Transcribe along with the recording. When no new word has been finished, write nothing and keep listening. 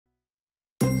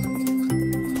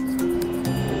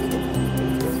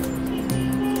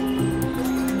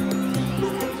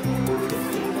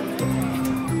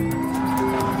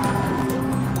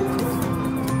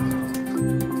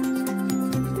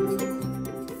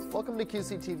Welcome to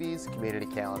QCTV's Community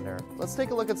Calendar. Let's take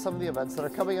a look at some of the events that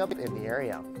are coming up in the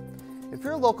area. If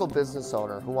you're a local business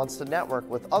owner who wants to network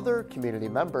with other community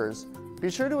members,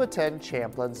 be sure to attend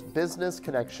Champlin's Business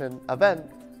Connection event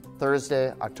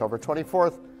Thursday, October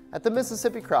 24th at the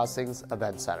Mississippi Crossings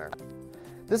Event Center.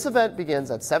 This event begins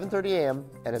at 7:30 a.m.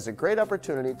 and is a great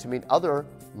opportunity to meet other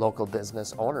local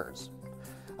business owners.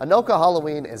 Anoka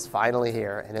Halloween is finally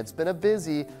here, and it's been a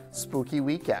busy, spooky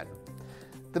weekend.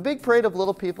 The Big Parade of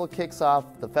Little People kicks off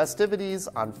the festivities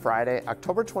on Friday,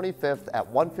 October 25th at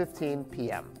 1:15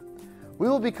 p.m. We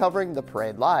will be covering the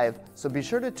parade live, so be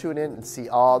sure to tune in and see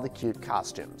all the cute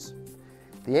costumes.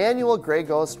 The annual Gray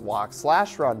Ghost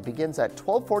Walk/Run begins at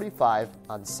 12:45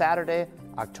 on Saturday,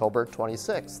 October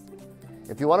 26th.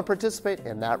 If you want to participate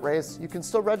in that race, you can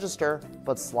still register,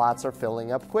 but slots are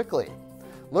filling up quickly.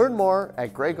 Learn more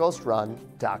at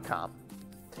grayghostrun.com.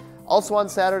 Also on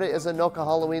Saturday is Anoka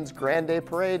Halloween's Grand Day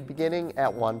Parade beginning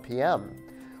at 1 p.m.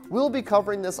 We'll be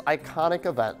covering this iconic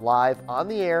event live on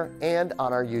the air and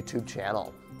on our YouTube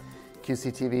channel.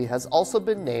 QCTV has also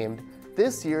been named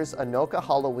this year's Anoka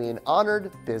Halloween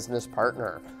Honored Business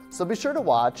Partner, so be sure to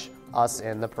watch us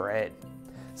in the parade.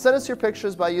 Send us your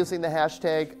pictures by using the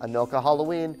hashtag Anoka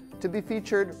Halloween to be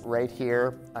featured right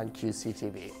here on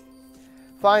QCTV.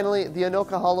 Finally, the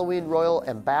Anoka Halloween Royal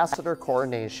Ambassador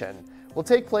Coronation will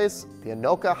take place at the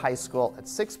Anoka High School at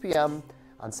 6 p.m.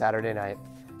 on Saturday night.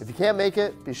 If you can't make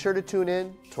it, be sure to tune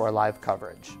in to our live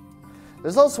coverage.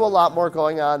 There's also a lot more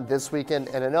going on this weekend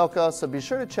in Anoka, so be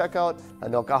sure to check out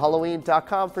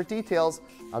AnokaHalloween.com for details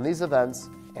on these events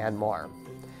and more.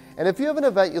 And if you have an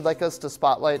event you'd like us to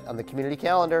spotlight on the community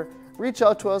calendar, reach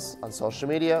out to us on social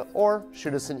media or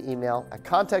shoot us an email at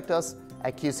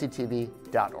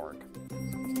contactus@qctv.org.